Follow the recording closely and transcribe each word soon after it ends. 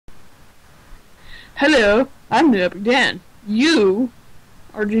Hello, I'm the Epic Dan. You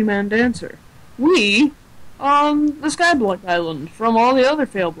are G-Man Dancer. We are on the Skyblock Island from all the other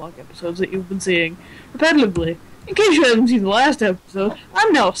FailBlock episodes that you've been seeing repetitively. In case you haven't seen the last episode,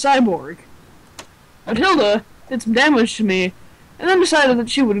 I'm now a cyborg. Matilda did some damage to me, and then decided that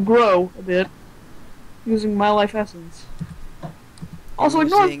she would grow a bit using my life essence. Also,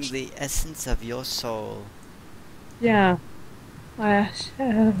 using the essence of your soul. Yeah.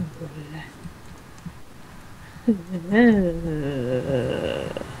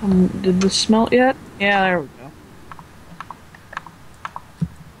 Did this smelt yet? Yeah, there we go.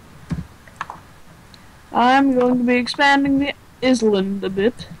 I'm going to be expanding the island a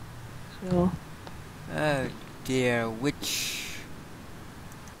bit. So. Oh dear, which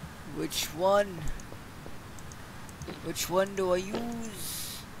one? Which one do I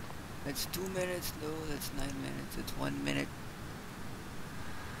use? That's 2 minutes, no, that's 9 minutes, it's 1 minute.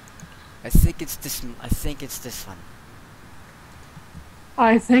 I think it's this one. I think it's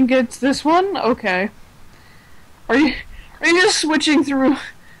this one? Okay. Are you just switching through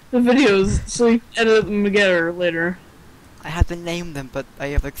the videos so you can edit them together later? I have to name them, but I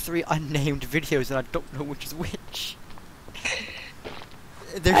have like 3 unnamed videos and I don't know which is which.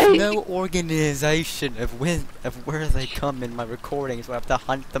 There's no organization of where they come in my recordings, so I have to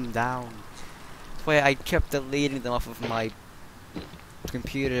hunt them down. That's why I kept deleting them off of my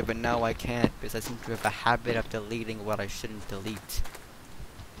computer, but now I can't because I seem to have a habit of deleting what I shouldn't delete.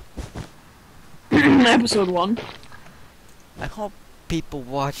 Episode 1. I hope people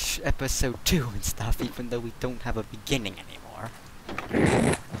watch episode 2 and stuff, even though we don't have a beginning anymore.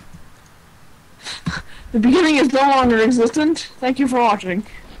 The beginning is no longer existent. Thank you for watching.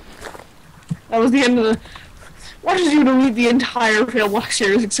 That was the end of the... Watches you to read the entire FailBlock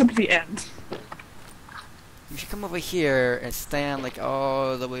series except the end. You should come over here and stand like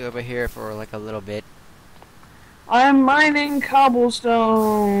all the way over here for like a little bit. I'm mining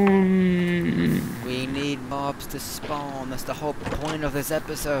cobblestone. We need mobs to spawn. That's the whole point of this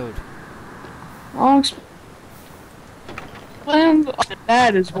episode. I'll explain.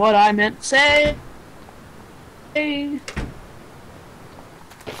 That is what I meant to say.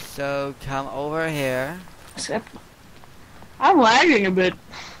 So come over here. Except I'm lagging a bit.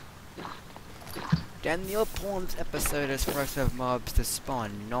 Then the opponent's episode is for us to have mobs to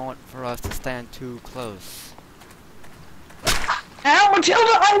spawn, not for us to stand too close. Ow,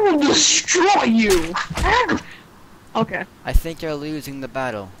 Matilda, I will destroy you! Okay. I think you're losing the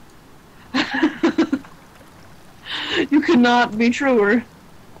battle. You could not be truer.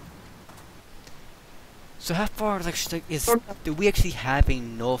 So how far do we actually have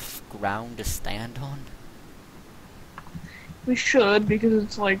enough ground to stand on? We should, because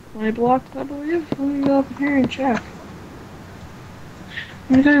it's like 20 blocks, I believe. Let me go up here and check. I'm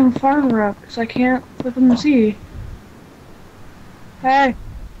gonna go even farther up, because I can't flip in the sea. Hey!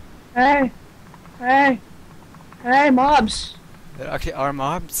 Hey! Hey! Hey, mobs! There actually are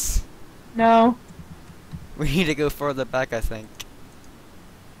mobs? No. We need to go further back, I think.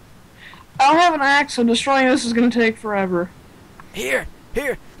 I don't have an axe, so destroying this is gonna take forever. Here!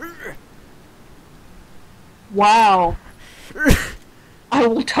 Here! Wow. I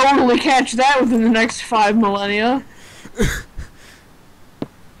will totally catch that within the next 5 millennia.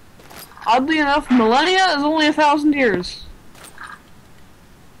 Oddly enough, millennia is only 1,000 years.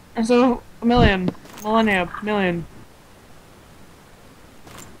 And so, a million. Millennia. Million.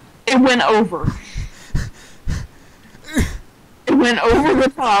 It went over. It went over the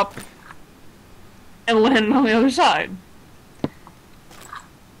top and landed on the other side.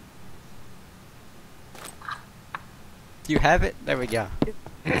 Do you have it? There we go.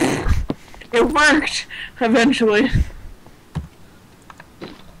 It worked, eventually.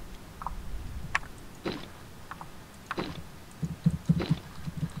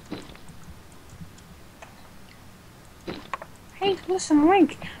 Hey, listen,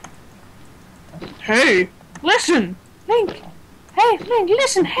 Link. Hey, listen, Link. Hey, Link,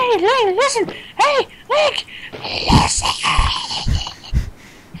 listen. Hey, Link, listen. Hey, Link, listen.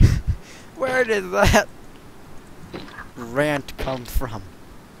 Where did that rant come from?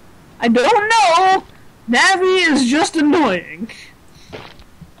 I don't know. Navi is just annoying.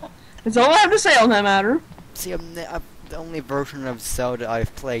 That's all I have to say on that matter. See, the only version of Zelda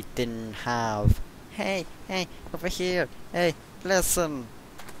I've played didn't have. Hey, over here. Hey, listen.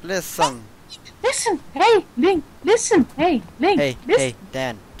 Listen. Listen. Hey, Link. Listen. Hey, Link. Hey, listen.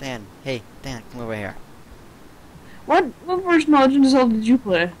 Dan. Hey, Dan, come over here. What version of Legend of Zelda did you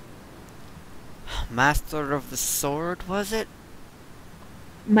play? Master of the Sword, was it?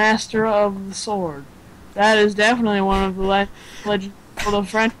 Master of the Sword. That is definitely one of the Legend of the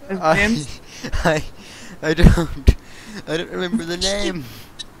franchise games. I I don't I don't remember the name.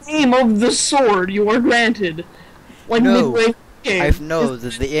 Name of the sword you are granted. Like No, midway through the game. I know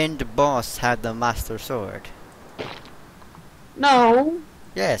that the end boss had the Master Sword. No.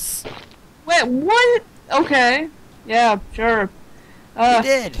 Yes, Wait, what? Okay. Yeah, sure. he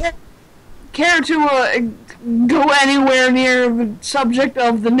did. Care to go anywhere near the subject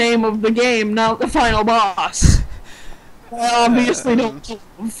of the name of the game, not the final boss? I obviously don't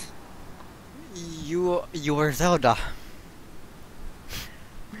love. You are Zelda.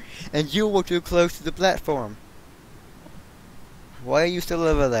 And you were too close to the platform. Why are you still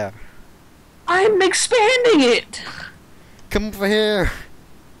over there? I'm expanding it! Come over here.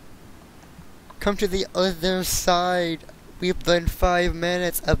 Come to the other side. We've done 5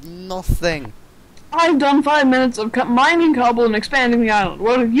 minutes of nothing. I've done 5 minutes of mining cobble and expanding the island.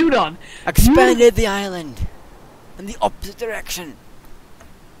 What have you done? Expanded the island in the opposite direction.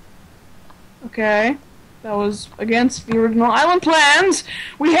 Okay. That was against the original island plans.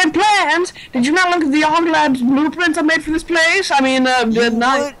 We had plans. Did you not look at the Arg Labs blueprints I made for this place? I mean, did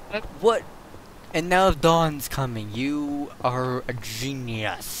not. What? And now Dawn's coming. You are a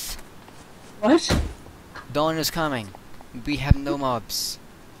genius. What? Dawn is coming. We have no mobs.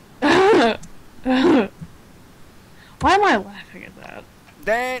 Why am I laughing at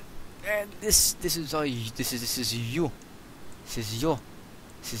that? This is all you. This is you. This is you.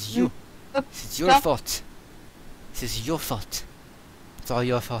 This is you. This is your fault. This is your fault. It's all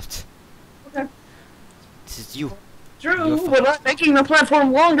your fault. Okay. This is you. True, but I'm making the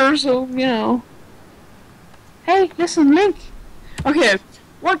platform longer, so, you know. Hey, listen, Link. Okay,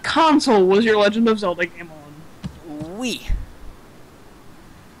 what console was your Legend of Zelda game on? We.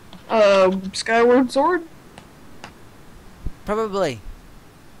 Skyward Sword? Probably.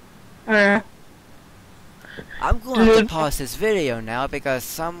 Uh, I'm going to pause this video now because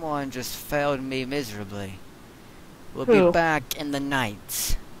someone just failed me miserably. We'll Who? be back in the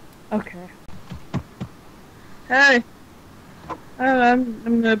night. Okay. Hey. I'm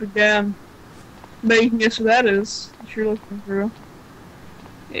gonna be down. Bet you can guess who that is. That you're looking through.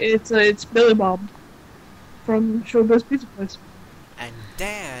 It's Billy Bob from Showbiz Pizza Place. And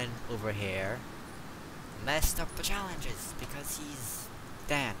Dan over here messed up the challenges because he's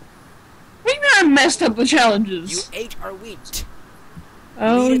Dan. We not messed up the challenges. You ate our wheat.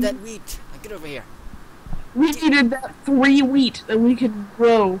 Oh, We needed that wheat. Now get over here. we needed that 3 wheat that we could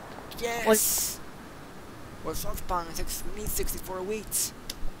grow. Yes. We're soft spawn. We need 64 wheats.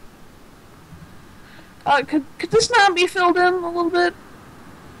 Could this not be filled in a little bit?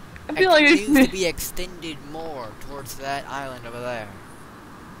 I feel like it needs to be extended more towards that island over there.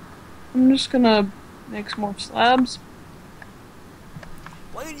 I'm just gonna make some more slabs.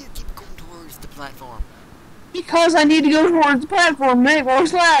 Why do you keep going towards the platform? Because I need to go towards the platform, make more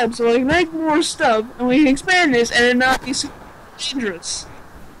slabs, so I can make more stuff, and we can expand this, and it not be so dangerous.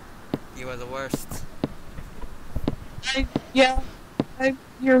 You are the worst. I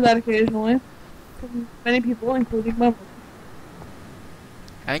hear that occasionally. From many people, including my mother.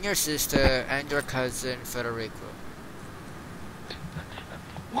 And your sister and your cousin Federico.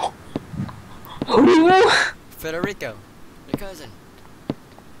 Who? Federico, your cousin.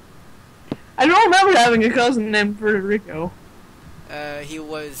 I don't remember having a cousin named Federico. He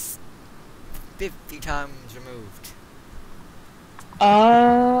was 50 times removed.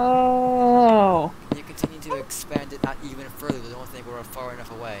 Oh. You continue to expand it out even further, but I don't think we're far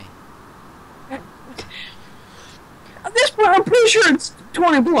enough away. At this point, I'm pretty sure it's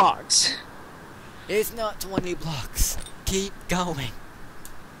 20 blocks. It's not 20 blocks. Keep going.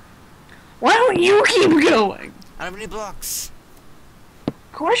 Why don't you keep going? I don't have any blocks.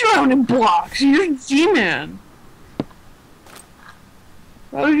 Of course you don't have any blocks. You're G-Man.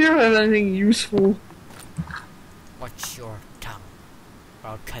 Why would you ever have anything useful? Watch your tongue, or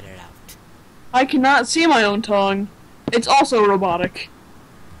I'll cut it out. I cannot see my own tongue. It's also robotic.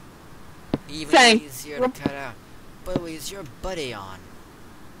 Even easier to cut out. By the way, is your buddy on?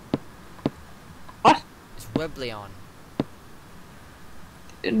 What? Is Webley on?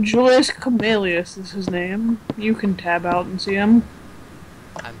 Julius Camelius is his name. You can tab out and see him.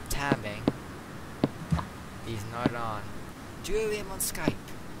 I'm tabbing. He's not on. Do you have him on Skype?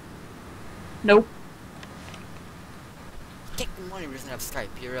 Nope. He can't come on if he doesn't have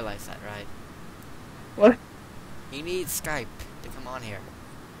Skype. You realize that, right? What? He needs Skype to come on here.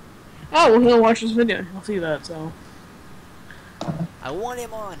 Oh, well, he'll watch this video. He'll see that, so. I want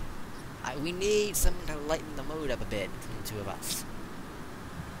him on. We need someone to lighten the mood up a bit between the two of us.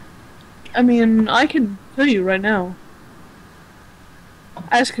 I mean, I could tell you right now.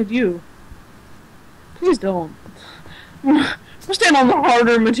 As could you. Please don't. We'll stand on the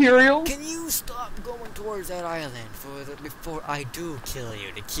harder material. Can you towards that island before I do kill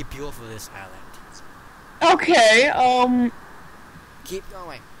you to keep you off of this island. Okay, Keep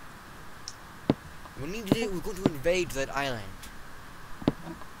going. We're going to invade that island.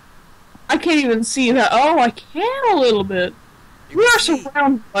 I can't even see that. Oh, I can a little bit. We are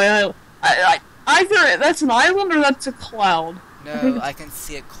surrounded by island. Either that's an island or that's a cloud. No, I can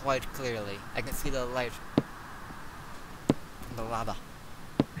see it quite clearly. I can see the light from the lava.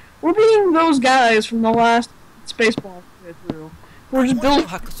 We're being those guys from the last Spaceball we through. We're just building.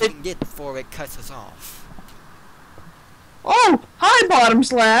 How close we can get before it cuts us off. Oh, hi, bottom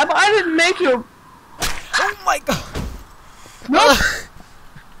slab. I didn't make you. Oh my god! Nope.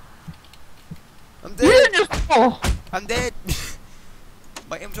 I'm You dead. didn't just fall. I'm dead.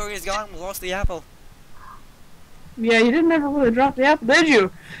 My inventory is gone. We lost the apple. Yeah, you didn't ever really drop the apple, did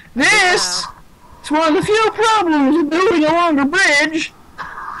you? This is one of the few problems of building a longer bridge.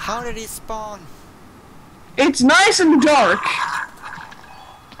 How did he spawn? It's nice and dark.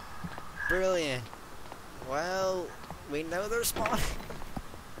 Brilliant. Well, we know they're spawning.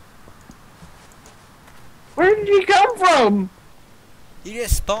 Where did he come from? He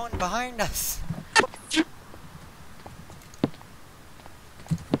just spawned behind us.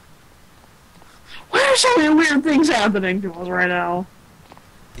 Why are so many weird things happening to us right now?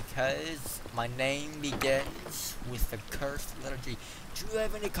 Because my name begins with the cursed letter G. Do you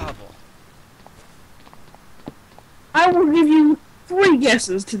have any cobble? I will give you 3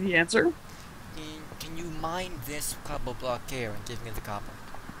 guesses to the answer. Can you mine this cobble block here and give me the cobble?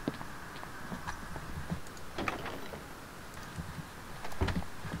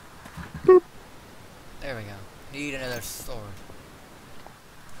 Boop. There we go. Need another sword.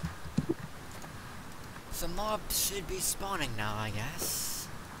 The mobs should be spawning now, I guess.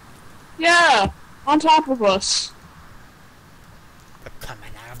 Yeah, on top of us. They're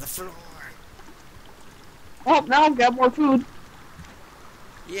coming out of the floor. Oh, now I've got more food.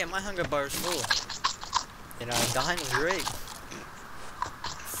 Yeah, my hunger bar is full. And I'm dying great.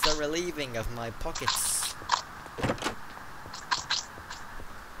 So relieving of my pockets.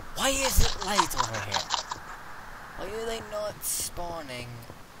 Why is it light over here? Why are they not spawning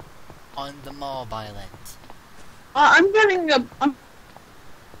on the mob island? I'm getting a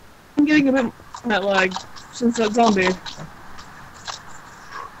bit that lag since that zombie.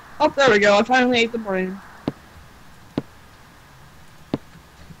 Oh, there we go. I finally ate the brain.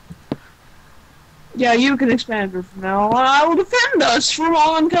 Yeah, you can expand her from now on. I will defend us from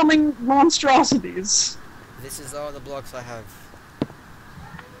oncoming monstrosities. This is all the blocks I have.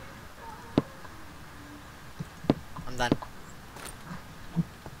 I'm done.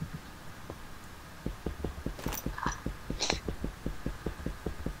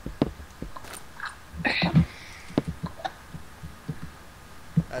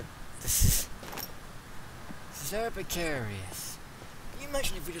 This is very precarious. Can you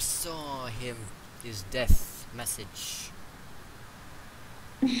imagine if we just saw his death message?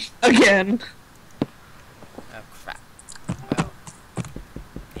 Again. Oh crap. Well,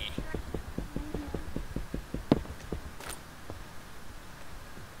 eh.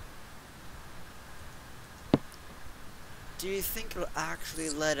 Do you think it'll actually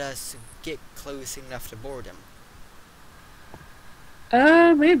let us get close enough to boredom?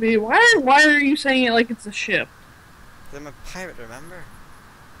 Maybe. Why are you saying it like it's a ship? 'Cause I'm a pirate, remember?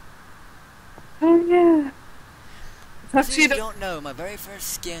 Oh, yeah. So you Tuxedo. don't know, my very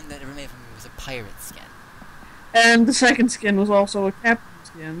first skin that ever made for me was a pirate skin. And the second skin was also a captain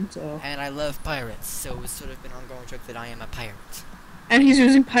skin, so... And I love pirates, so it's sort of been an ongoing joke that I am a pirate. And he's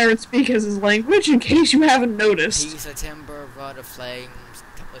using pirate speak as his language, in case you haven't noticed. Piece of timber, rod of flames,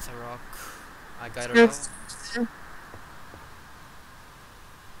 cutlass of rock. I got it all.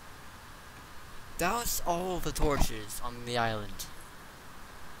 That's all the torches on the island.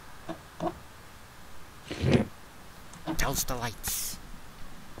 Douse the lights.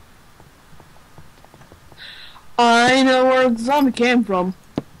 I know where the zombie came from.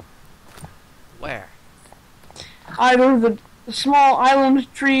 Where? Either the small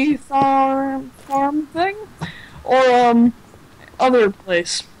island tree farm thing, or, other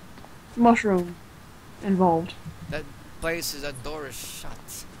place. Mushroom involved. That place is, that door is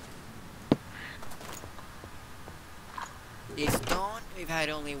shut. It's dawn, we've had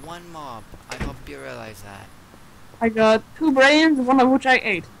only one mob. I hope you realize that. I got 2 brains, one of which I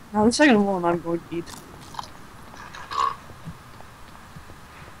ate. Now the second one I'm going to eat.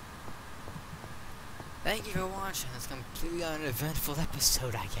 Thank you for watching this completely uneventful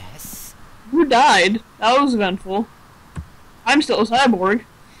episode, I guess. You died. That was eventful. I'm still a cyborg.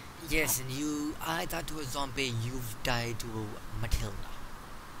 Yes, and I died to a zombie, you've died to Matilda.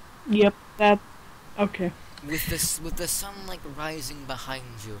 Yep, that Okay. With the sunlight rising behind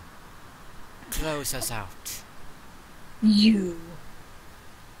you, close us out. You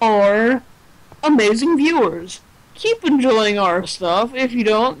are amazing viewers. Keep enjoying our stuff. If you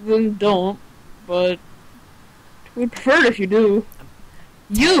don't, then don't. But we'd prefer it if you do.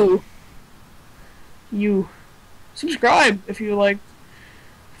 You subscribe if you like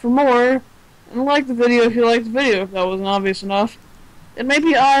for more, and like the video if you like the video, if that wasn't obvious enough. And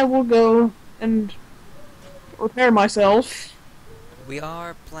maybe I will go and repair myself. We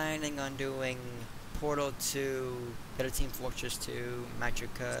are planning on doing Portal 2, Better Team Fortress 2,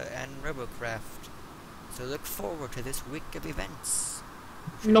 Magica, and Robocraft. So look forward to this week of events.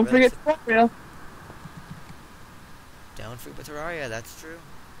 And don't forget Terraria. Don't forget Terraria, that's true.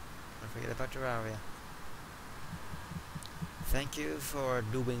 Don't forget about Terraria. Thank you for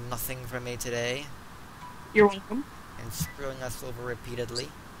doing nothing for me today. You're welcome. And screwing us over repeatedly.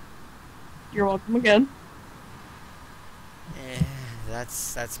 You're welcome again.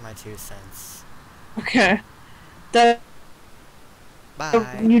 That's my 2 cents. Okay. Bye.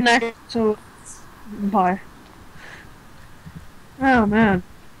 You next. So, bye. Oh man.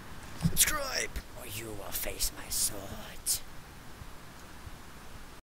 Screw